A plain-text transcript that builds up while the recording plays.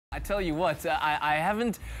I tell you what, I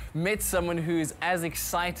haven't met someone who's as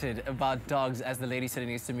excited about dogs as the lady sitting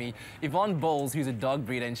next to me, Yvonne Bolus, who's a dog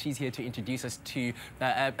breeder, and she's here to introduce us to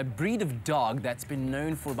a breed of dog that's been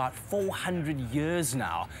known for about 400 years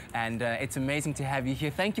now. And it's amazing to have you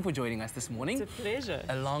here. Thank you for joining us this morning. It's a pleasure.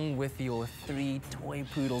 Along with your 3 toy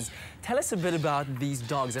poodles. Tell us a bit about these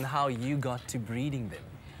dogs and how you got to breeding them.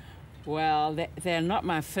 Well, they're not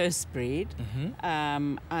my first breed.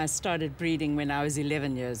 I started breeding when I was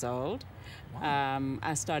 11 years old. Wow.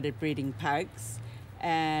 I started breeding pugs,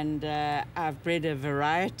 and I've bred a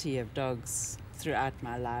variety of dogs throughout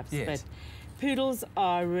my life. Yes. But poodles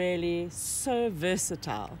are really so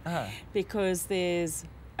versatile because there's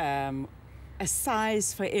a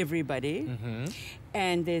size for everybody,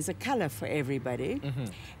 and there's a color for everybody.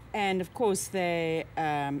 And of course, they,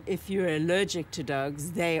 if you're allergic to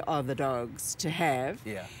dogs, they are the dogs to have,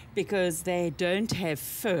 because they don't have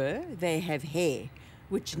fur, they have hair,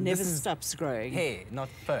 which never stops growing. Hair, not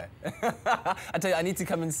fur. I tell you, I need to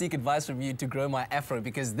come and seek advice from you to grow my afro,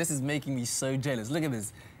 because this is making me so jealous. Look at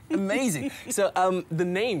this. Amazing. So the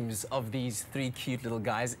names of these 3 cute little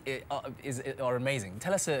guys are amazing.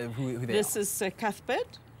 Tell us who they are. This is Sir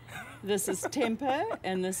Cuthbert. This is Temper,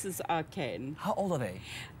 and this is Arcane. How old are they?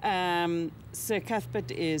 Sir Cuthbert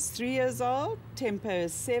is 3 years old, Temper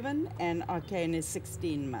is 7, and Arcane is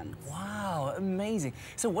 16 months. Wow, amazing.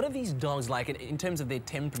 So what are these dogs like in terms of their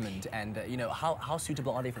temperament, and you know, how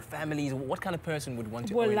suitable are they for families? What kind of person would want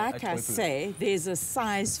to own a toy poodle? Well, like I say, there's a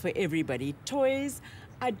size for everybody. Toys,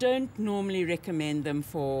 I don't normally recommend them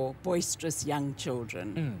for boisterous young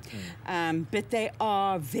children, but they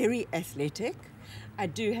are very athletic. I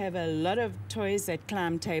do have a lot of toys that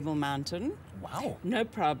climb Table Mountain. Wow. No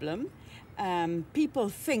problem. People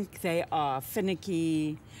think they are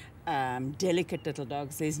finicky, delicate little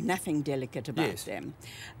dogs. There's nothing delicate about them.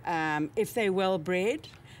 If they're well bred,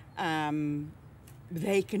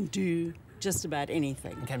 they can do just about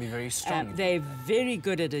anything. They can be very strong. They're very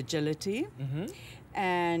good at agility,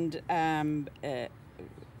 and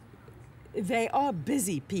they are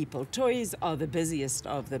busy people. Toys are the busiest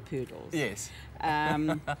of the poodles. Yes.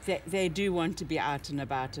 They do want to be out and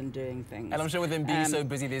about and doing things. And I'm sure with them being so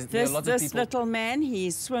busy, there are lots of people. This little man, he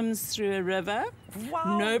swims through a river.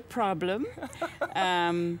 Wow. No problem.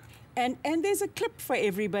 And there's a clip for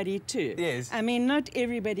everybody too. Yes. I mean, not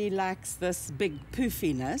everybody likes this big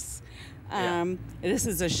poofiness. This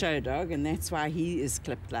is a show dog, and that's why he is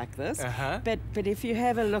clipped like this. But if you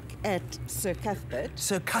have a look at Sir Cuthbert...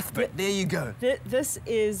 Sir Cuthbert, there you go. This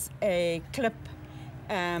is a clip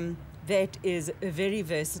that is very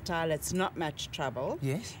versatile. It's not much trouble.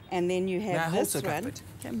 Yes. And then you have this Sir one. Cuthbert.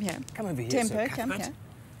 Come here. Come over here, Temper, Sir come Cuthbert. here.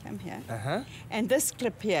 Come here. And this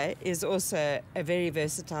clip here is also a very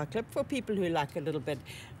versatile clip for people who like a little bit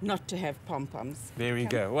not to have pom-poms. There we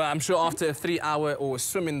go. Well, I'm sure after a 3-hour or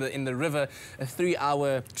swim in the river, a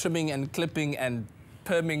 3-hour trimming and clipping and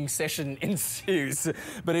perming session ensues.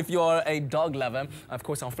 But if you're a dog lover, of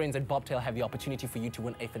course, our friends at Bobtail have the opportunity for you to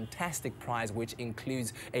win a fantastic prize, which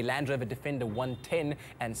includes a Land Rover Defender 110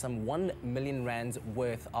 and some 1 million rands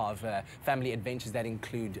worth of family adventures that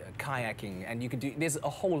include kayaking. And you can do, there's a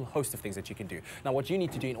whole host of things that you can do. Now, what you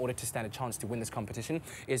need to do in order to stand a chance to win this competition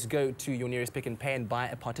is go to your nearest Pick n Pay and buy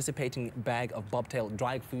a participating bag of Bobtail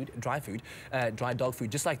dry dog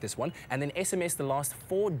food, just like this one, and then SMS the last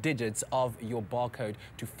 4 digits of your barcode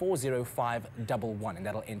to 40511, and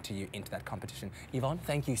that'll enter you into that competition. Yvonne,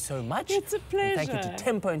 thank you so much. It's a pleasure. And thank you to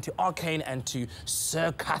Tempo and to Arcane and to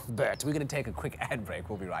Sir Cuthbert. We're going to take a quick ad break.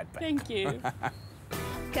 We'll be right back. Thank you.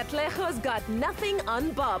 Katlejo's got nothing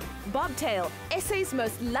on Bob. Bobtail, SA's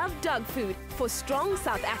most loved dog food for strong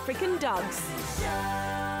South African dogs.